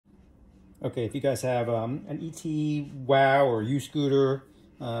Okay, if you guys have an E-twow or Uscooter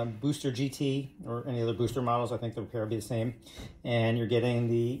booster GT or any other booster models, I think the repair will be the same, and you're getting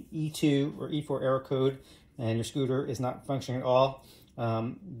the E2 or E4 error code and your scooter is not functioning at all,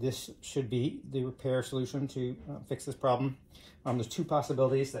 this should be the repair solution to fix this problem. There's two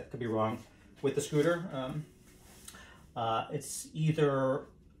possibilities that could be wrong with the scooter. It's either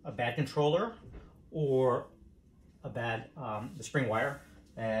a bad controller or a bad the spring wire,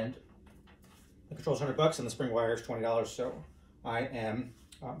 and the controller's $100 and the spring wire is $20, so I am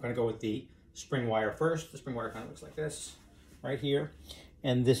going to go with the spring wire first. The spring wire kind of looks like this right here,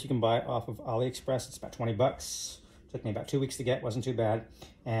 and this you can buy off of AliExpress. It's about $20. Took me about 2 weeks to get, wasn't too bad,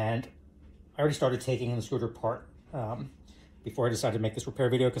 and I already started taking the scooter apart before I decided to make this repair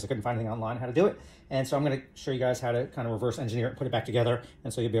video because I couldn't find anything online how to do it. And so I'm going to show you guys how to kind of reverse engineer it and put it back together,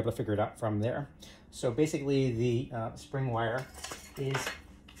 and so you'll be able to figure it out from there. So basically the spring wire is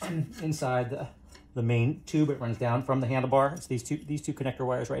inside the main tube. It runs down from the handlebar. It's these two connector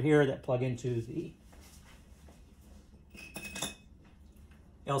wires right here that plug into the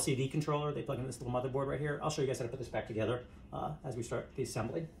LCD controller. They plug into this little motherboard right here. I'll show you guys how to put this back together as we start the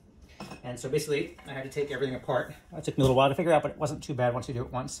assembly. And so basically I had to take everything apart. It took me a little while to figure it out, but it wasn't too bad once you do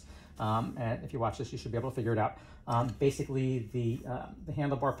it once. And if you watch this, you should be able to figure it out. Basically the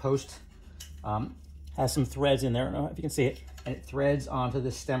handlebar post has some threads in there. I don't know if you can see it. And it threads onto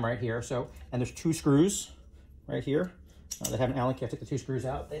this stem right here. So, and there's two screws right here that have an Allen key. I took the two screws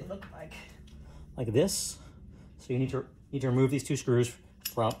out. They look like this. So you need to remove these two screws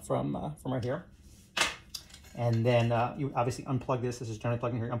from right here. And then you obviously unplug this. This is generally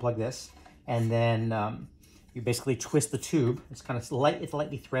plugged in here. Unplug this, and then you basically twist the tube. It's kind of it's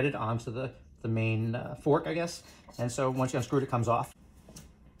lightly threaded onto the main fork, I guess. And so once you unscrew it, it comes off.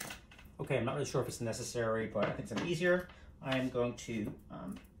 Okay, I'm not really sure if it's necessary, but I think it's easier. I am going to use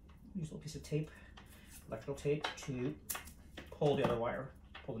a little piece of tape, electrical tape, to pull the other wire,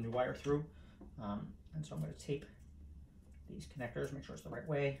 pull the new wire through. And so I'm going to tape these connectors, make sure it's the right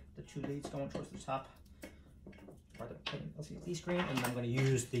way. The two leads going towards the top or the LCD screen, and then I'm going to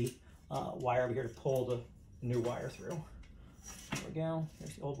use the wire over here to pull the new wire through. There we go.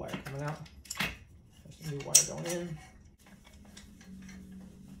 There's the old wire coming out. There's the new wire going in.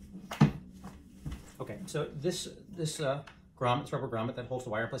 Okay, so this grommet, this rubber grommet that holds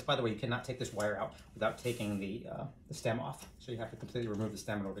the wire in place. By the way, you cannot take this wire out without taking the stem off. So you have to completely remove the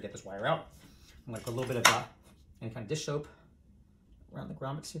stem in order to get this wire out. I'm going to put a little bit of any kind of dish soap around the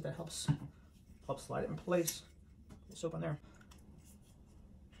grommet, see if that helps slide it in place. Put soap on there.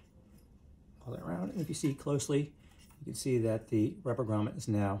 Pull that around, and if you see closely, you can see that the rubber grommet is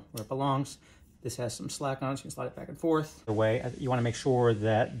now where it belongs. This has some slack on it, so you can slide it back and forth. The way you want to make sure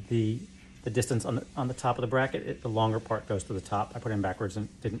that the distance on the top of the bracket, the longer part goes to the top. I put it in backwards and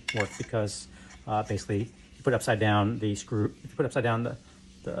it didn't work because basically you put it upside down, the screw, if you put it upside down,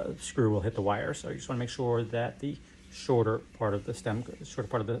 the screw will hit the wire. So you just want to make sure that the shorter part of the stem, shorter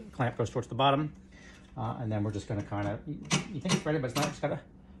part of the clamp goes towards the bottom. And then we're just going to kind of, you think it's ready, but it's not. Just got to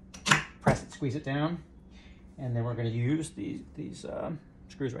press it, squeeze it down. And then we're going to use these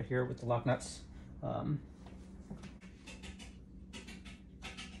screws right here with the lock nuts. And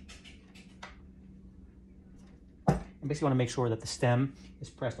basically want to make sure that the stem is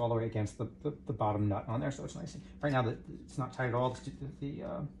pressed all the way against the bottom nut on there, so it's nice. Right now it's not tight at all. The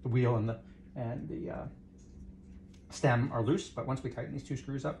wheel and the stem are loose, but once we tighten these two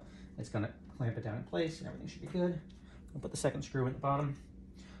screws up, it's going to clamp it down in place, and everything should be good. I'll put the second screw in the bottom.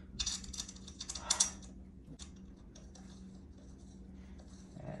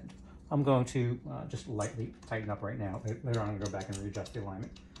 And I'm going to just lightly tighten up right now. Later on, I'm going to go back and readjust the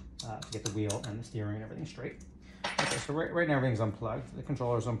alignment to get the wheel and the steering and everything straight. Okay, so right now everything's unplugged. The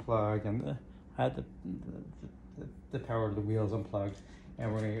controller's unplugged, and the power of the wheel's unplugged,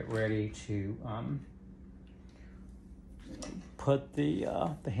 and we're going to get ready to put the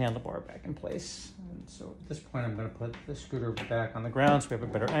handlebar back in place. And so at this point, I'm going to put the scooter back on the ground so we have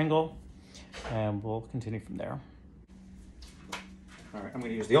a better angle, and we'll continue from there. All right, I'm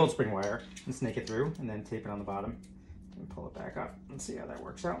going to use the old spring wire and snake it through, and then tape it on the bottom, and pull it back up and see how that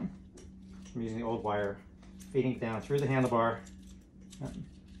works out. I'm using the old wire, feeding it down through the handlebar.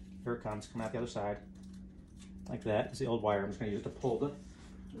 Here it comes, coming out the other side. Like that. It's the old wire. I'm just going to use it to pull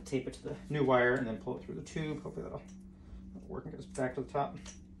tape it to the new wire, and then pull it through the tube. Hopefully that'll work and get us back to the top.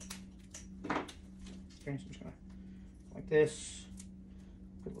 Okay, so I'm just going to, like this,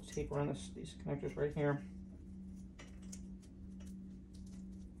 put a little tape around these connectors right here.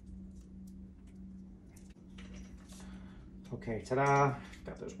 Okay, ta-da!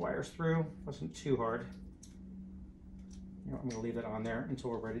 Got those wires through. Wasn't too hard. You know, I'm going to leave that on there until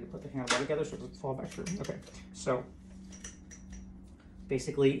we're ready to put the handlebar together so it doesn't fall back through. Okay, so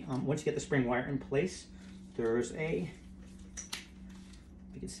basically, once you get the spring wire in place, there's a,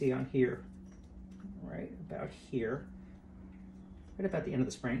 you can see on here, right about here, right about the end of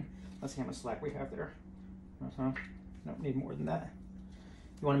the spring. Let's see how much slack we have there. Don't need more than that.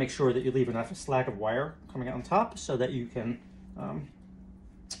 You want to make sure that you leave enough slack of wire coming out on top so that you can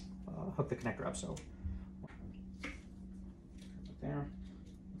hook the connector up. So there,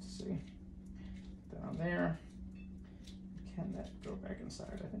 let's see, down there. Can that go back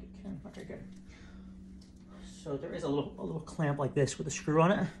inside? I think it can. Okay, good. So there is a little clamp like this with a screw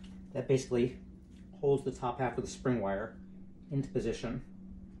on it that basically holds the top half of the spring wire into position.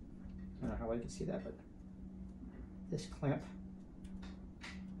 I don't know how well you can see that, but this clamp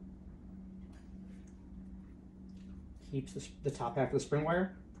keeps the top half of the spring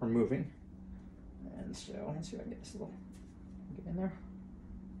wire from moving. And so let's see if I can get this little, get in there.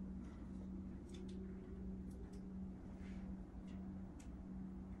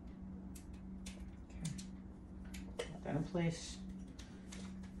 Okay. Got that in place.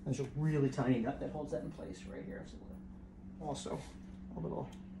 There's a really tiny nut that holds that in place right here. So also a little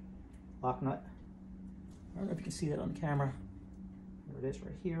lock nut. I don't know if you can see that on camera. There it is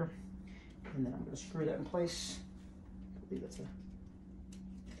right here. And then I'm going to screw that in place. I believe that's a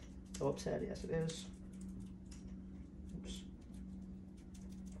Phillips head. Yes, it is. Oops.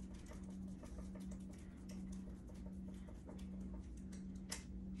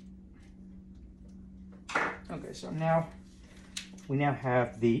 Okay, so now we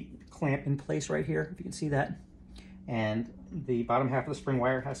have the clamp in place right here, if you can see that. And the bottom half of the spring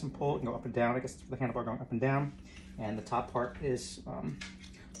wire has some pull. It can go up and down. I guess it's for the handlebar going up and down. And the top part is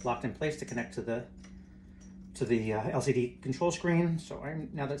locked in place to connect to the LCD control screen. So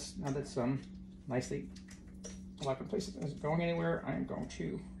now that's nicely locked in place. It isn't going anywhere. I'm going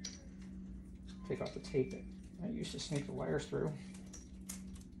to take off the tape that I used to snake the wires through.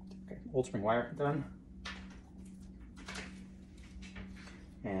 Okay, old spring wire done.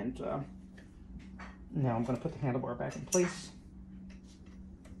 And now I'm going to put the handlebar back in place.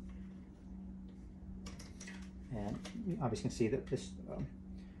 And you obviously can see that this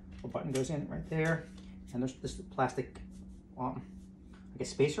little button goes in right there. And there's this plastic, I guess,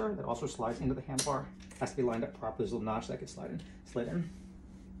 spacer that also slides into the handlebar. It has to be lined up properly. There's a little notch that can slid in.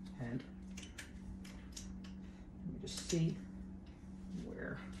 And let me just see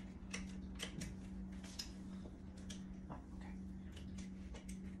where.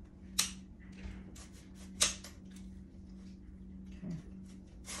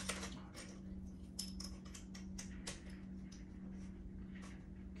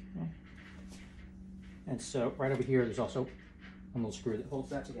 And so right over here, there's also one little screw that holds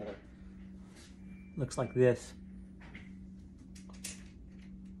that together. Looks like this.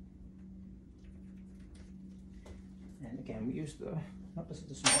 And again, we use the, oh, this is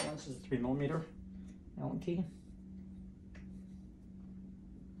the small one. This is a 3mm Allen key.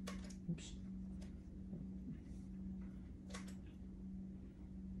 Oops.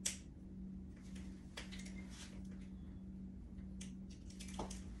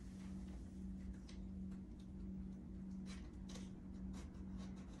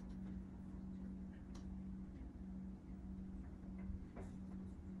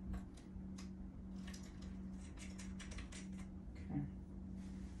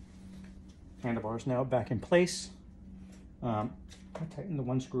 Handlebar is now back in place. I tighten the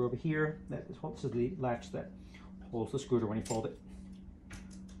one screw over here. This is the latch that holds the scooter when you fold it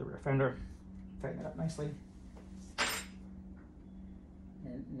to the rear fender. Tighten it up nicely.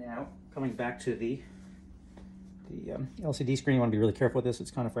 And now coming back to the LCD screen, you want to be really careful with this.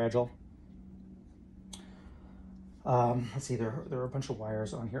 It's kind of fragile. Let's see, there are a bunch of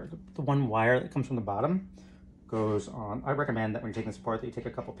wires on here. The one wire that comes from the bottom goes on. I recommend that when you're taking this apart that you take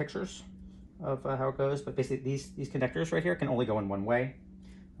a couple pictures of how it goes, but basically these connectors right here can only go in one way.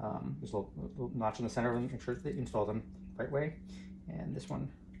 There's a little notch in the center of them, make sure that you install them the right way. And this one,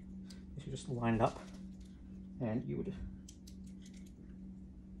 you just line it up and you would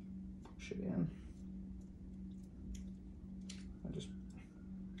push it in. And just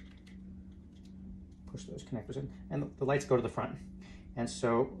push those connectors in. And the lights go to the front. And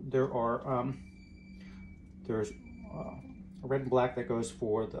so there are, there's a red and black that goes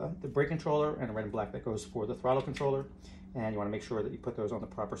for the brake controller and a red and black that goes for the throttle controller. And you want to make sure that you put those on the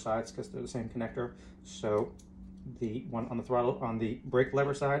proper sides because they're the same connector. So the one on the throttle, on the brake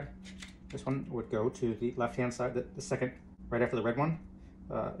lever side, this one would go to the left-hand side. The second, right after the red one,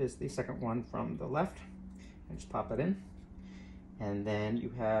 is the second one from the left. And just pop that in. And then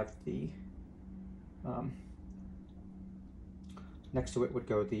you have the Next to it would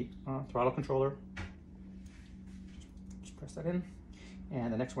go the throttle controller. Just press that in.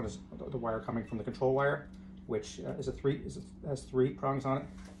 And the next one is the wire coming from the control wire, which has 3 prongs on it.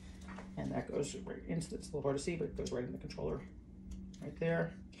 And that goes right into, it's a little hard to see, but it goes right in the controller right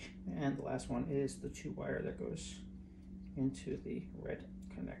there. And the last one is the 2 wire that goes into the red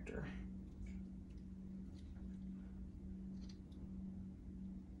connector.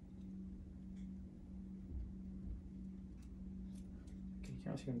 Okay, you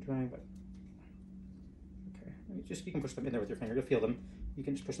can't see what I'm doing, but okay. You can push them in there with your finger to feel them. You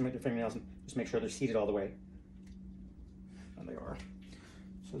can just push them with your fingernails and just make sure they're seated all the way. And they are.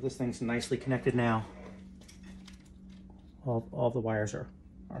 So this thing's nicely connected now. All the wires are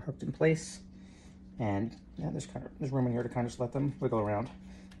hooked in place. And yeah, there's room in here to kind of just let them wiggle around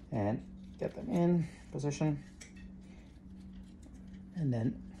and get them in position. And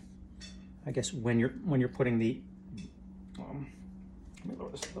then I guess when you're putting the let me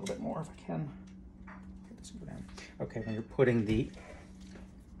lower this a little bit more if I can. Get this go down. Okay, when you're putting the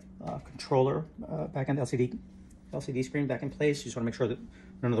controller back in the LCD screen back in place, you just want to make sure that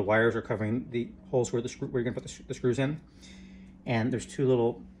none of the wires are covering the holes where you're going to put the screws in. And there's 2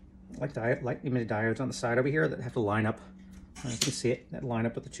 little light emitted diodes on the side over here that have to line up. You can see it, that line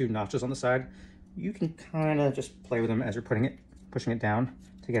up with the 2 notches on the side. You can kind of just play with them as you're pushing it down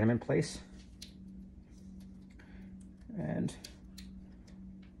to get them in place. And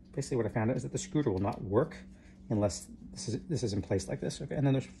basically what I found out is that the scooter will not work unless this is in place like this. Okay, and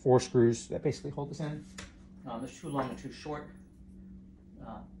then there's 4 screws that basically hold this in. There's 2 long and 2 short.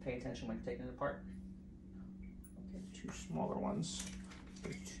 Pay attention when you're taking it apart. Okay, 2 smaller ones.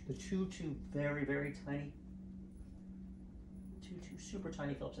 The two very, very tiny, two super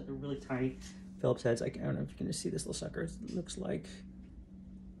tiny Phillips heads. They're really tiny Phillips heads. I don't know if you can just see this little sucker. It looks like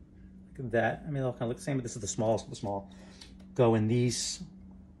that. I mean, they'll kind of look the same, but this is the smallest of the small. Go in these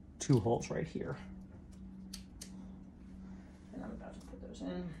 2 holes right here. And I'm about to put those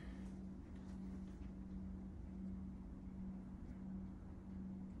in.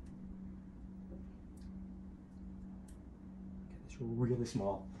 Really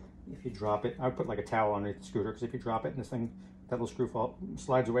small. If you drop it, I would put like a towel underneath the scooter, because if you drop it and this thing, that little screw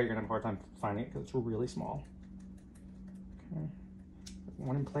slides away, you're gonna have a hard time finding it because it's really small. Okay, put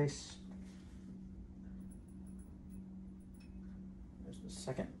one in place. There's the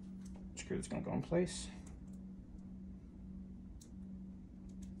second screw that's gonna go in place.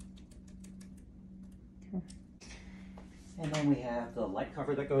 Okay. And then we have the light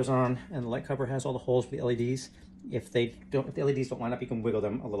cover that goes on, and the light cover has all the holes for the LEDs. If the LEDs don't line up, you can wiggle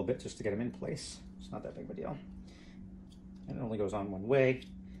them a little bit just to get them in place. It's not that big of a deal. And it only goes on one way,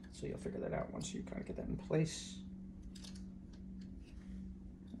 so you'll figure that out once you kind of get that in place.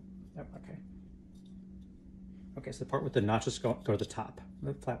 Yep, okay. Okay, so the part with the notches go to the top.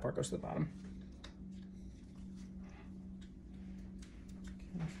 The flat part goes to the bottom.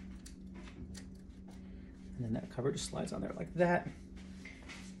 Okay. And then that cover just slides on there like that.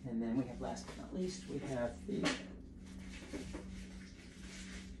 And then we have, last but not least, we have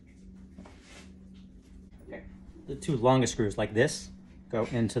the 2 longest screws like this go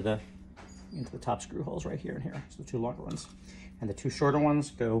into the top screw holes right here and here. So the 2 longer ones. And the 2 shorter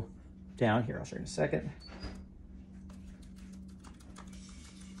ones go down here. I'll show you in a second.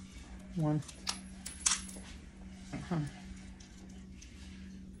 One. I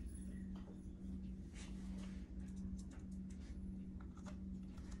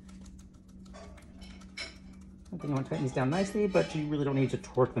think you want to tighten these down nicely, but you really don't need to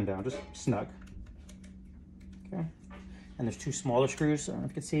torque them down, just snug. Okay. And there's 2 smaller screws, I don't know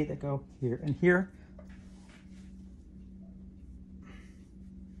if you can see, that go here and here.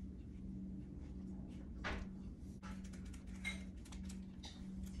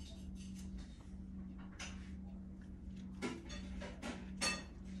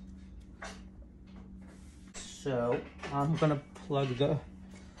 So I'm going to plug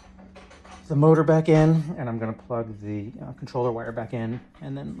the motor back in, and I'm going to plug the controller wire back in,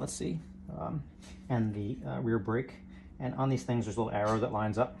 and then let's see, and the rear brake. And on these things, there's a little arrow that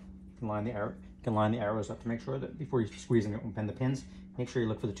lines up. You can line the arrows up to make sure that before you're squeezing it, won't bend the pins. Make sure you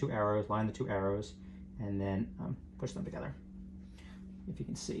look for the 2 arrows, line the 2 arrows, and then push them together. If you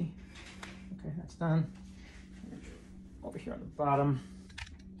can see. Okay, that's done. Over here on the bottom.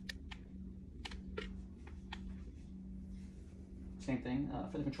 Same thing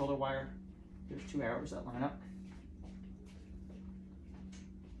for the controller wire. There's 2 arrows that line up.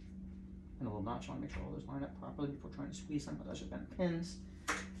 And a little notch. I want to make sure all those line up properly before trying to squeeze them, otherwise you'll bend pins.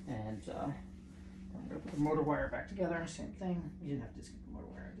 And I'm going to put the motor wire back together. Same thing. You didn't have to skip the motor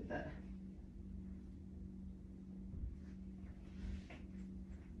wire. I did that.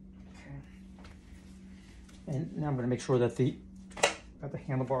 And now I'm going to make sure that the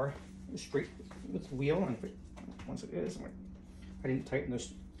handlebar is straight with the wheel, and once it is, I didn't tighten the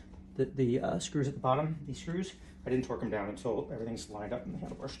screws at the bottom. These screws, I didn't torque them down until everything's lined up and the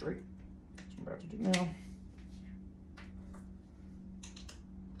handlebar's straight. That's what I'm about to do now.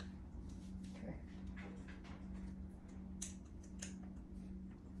 Okay.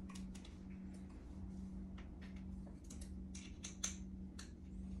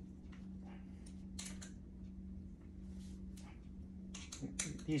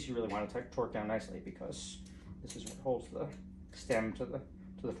 These you really want to torque down nicely, because this is what holds the stem to the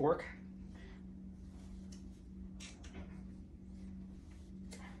fork.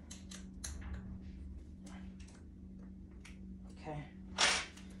 Okay,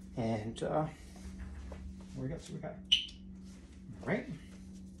 and we got all right.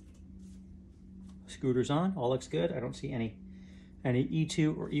 Scooter's on. All looks good. I don't see any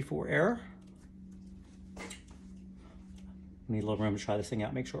E2 or E4 error. Need a little room to try this thing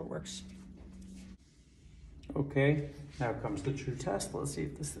out, make sure it works. Okay, now comes the true test. Let's see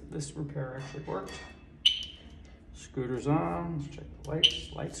if this repair actually worked. Scooter's on. Let's check the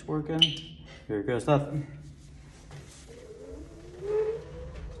lights. Lights working. Here goes nothing.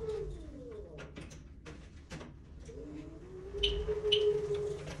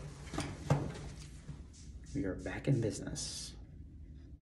 We are back in business.